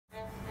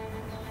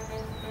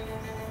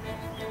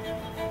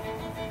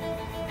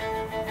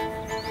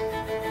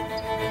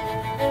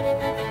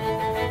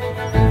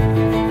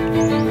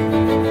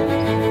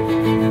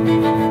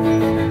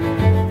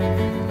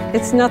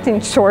It's nothing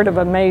short of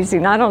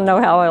amazing. I don't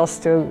know how else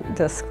to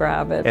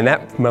describe it. And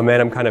that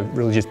momentum kind of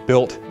really just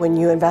built. When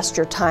you invest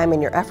your time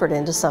and your effort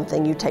into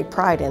something, you take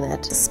pride in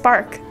it. The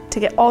spark to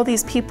get all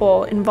these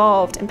people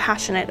involved and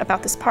passionate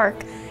about this park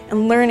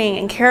and learning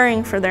and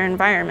caring for their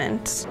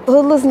environment.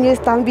 Todos los niños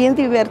están bien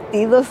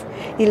divertidos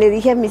y le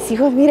dije a mis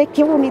hijos, mire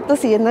qué bonito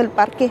se llenó el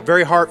parque.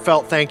 Very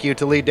heartfelt thank you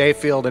to Lee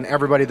Dayfield and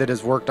everybody that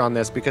has worked on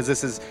this, because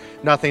this is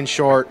nothing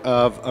short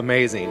of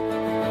amazing.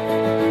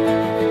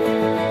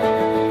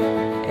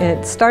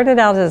 It started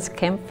out as a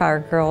Campfire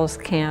Girls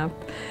camp,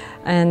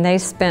 and they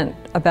spent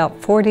about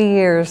 40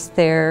 years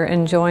there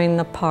enjoying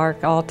the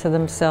park all to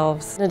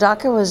themselves.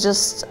 Nadaka was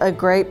just a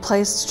great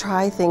place to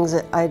try things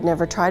that I'd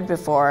never tried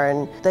before,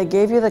 and they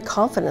gave you the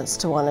confidence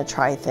to want to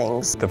try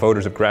things. The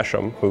voters of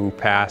Gresham, who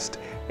passed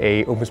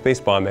an open space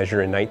bond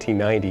measure in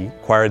 1990,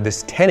 acquired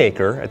this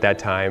 10-acre, at that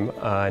time,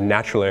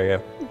 natural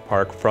area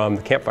park from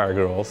the Campfire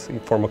Girls,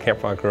 former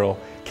Campfire Girl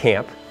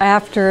camp.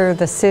 After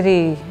the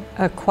city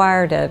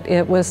acquired it,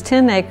 it was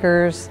 10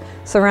 acres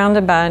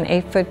surrounded by an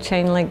 8-foot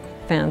chain link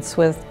fence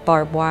with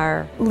barbed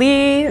wire.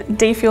 Lee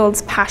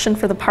Dayfield's passion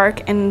for the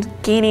park and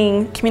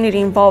gaining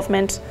community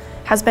involvement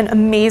has been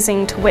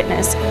amazing to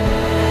witness.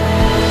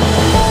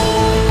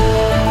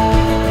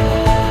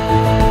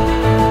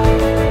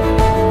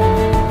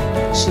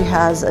 She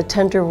has a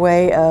tender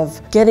way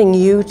of getting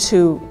you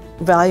to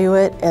value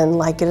it and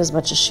like it as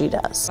much as she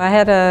does. I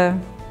had a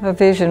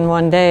vision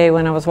one day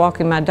when I was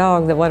walking my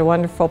dog that what a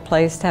wonderful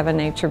place to have a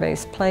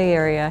nature-based play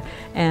area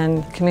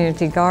and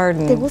community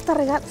garden. ¿Te gusta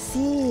regar?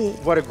 Sí.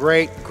 What a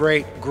great,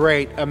 great,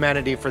 great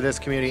amenity for this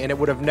community, and it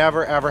would have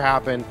never ever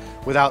happened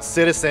without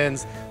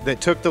citizens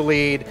that took the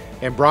lead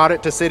and brought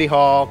it to City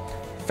Hall,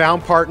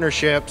 found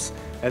partnerships,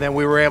 and then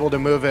we were able to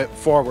move it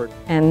forward.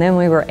 And then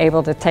we were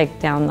able to take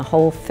down the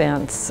whole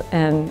fence,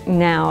 and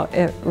now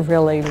it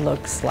really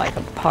looks like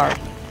a park.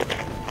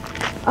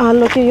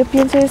 Lo que yo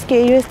pienso es que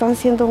ellos están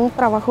haciendo un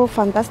trabajo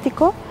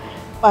fantástico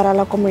para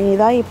la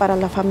comunidad y para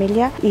la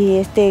familia,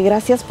 y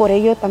gracias por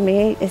ello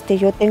también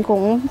yo tengo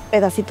un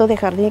pedacito de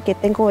jardín que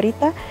tengo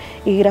ahorita,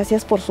 y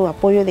gracias por su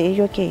apoyo de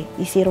ellos que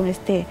hicieron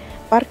este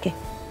parque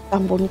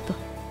tan bonito.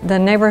 The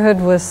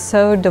neighborhood was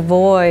so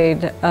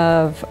devoid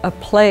of a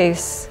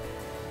place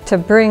to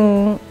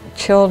bring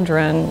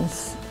children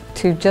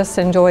to just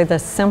enjoy the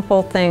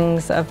simple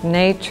things of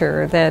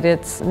nature that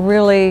it's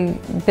really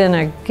been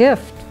a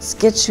gift. It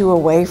gets you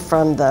away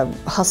from the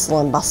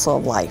hustle and bustle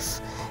of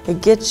life.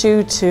 It gets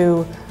you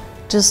to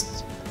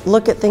just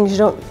look at things you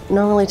don't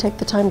normally take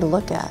the time to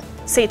look at.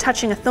 Say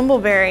touching a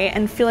thimbleberry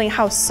and feeling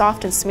how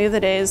soft and smooth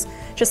it is,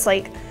 just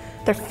like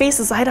their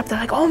faces light up, they're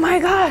like, oh my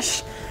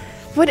gosh,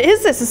 what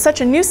is this? It's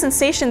such a new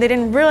sensation, they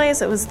didn't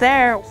realize it was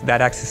there.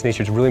 That access to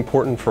nature is really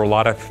important for a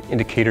lot of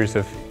indicators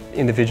of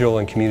individual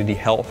and community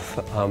health,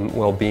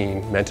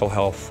 well-being, mental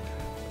health,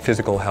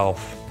 physical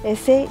health.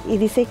 Y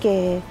dice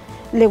que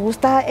le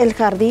gusta el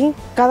jardín.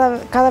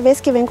 Cada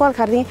vez que vengo al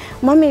jardín,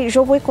 mami,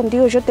 yo voy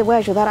contigo, yo te voy a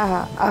ayudar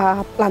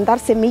a plantar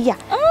semilla.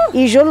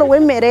 Y yo lo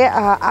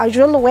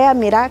voy a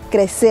mirar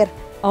crecer.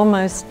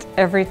 Almost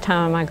every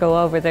time I go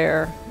over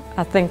there,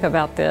 I think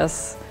about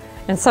this.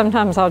 And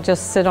sometimes I'll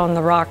just sit on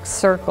the rock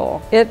circle.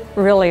 It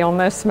really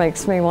almost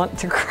makes me want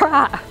to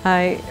cry.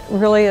 I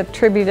really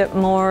attribute it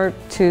more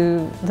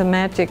to the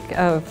magic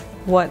of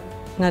what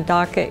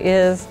Nadaka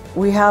is.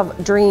 We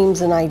have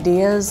dreams and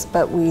ideas,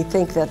 but we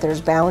think that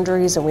there's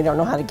boundaries and we don't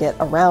know how to get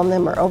around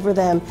them or over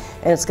them,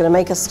 and it's going to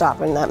make us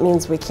stop, and that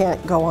means we can't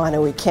go on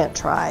and we can't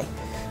try.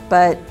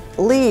 But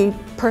Lee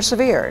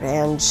persevered,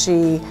 and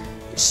she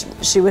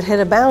would hit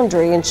a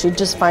boundary and she'd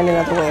just find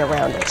another way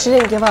around it. She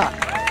didn't give up.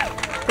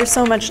 There's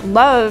so much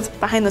love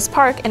behind this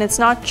park, and it's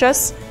not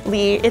just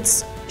Lee,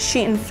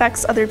 she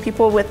infects other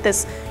people with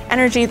this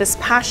energy, this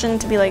passion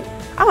to be like,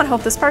 I want to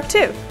help this park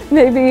too.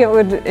 Maybe it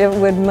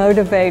would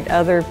motivate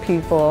other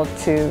people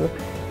to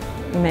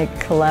make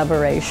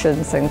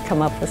collaborations and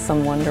come up with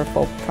some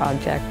wonderful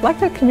project,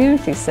 like a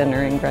community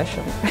center in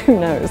Gresham. Who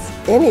knows?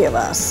 Any of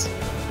us,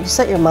 you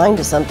set your mind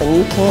to something,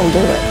 you can do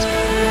it.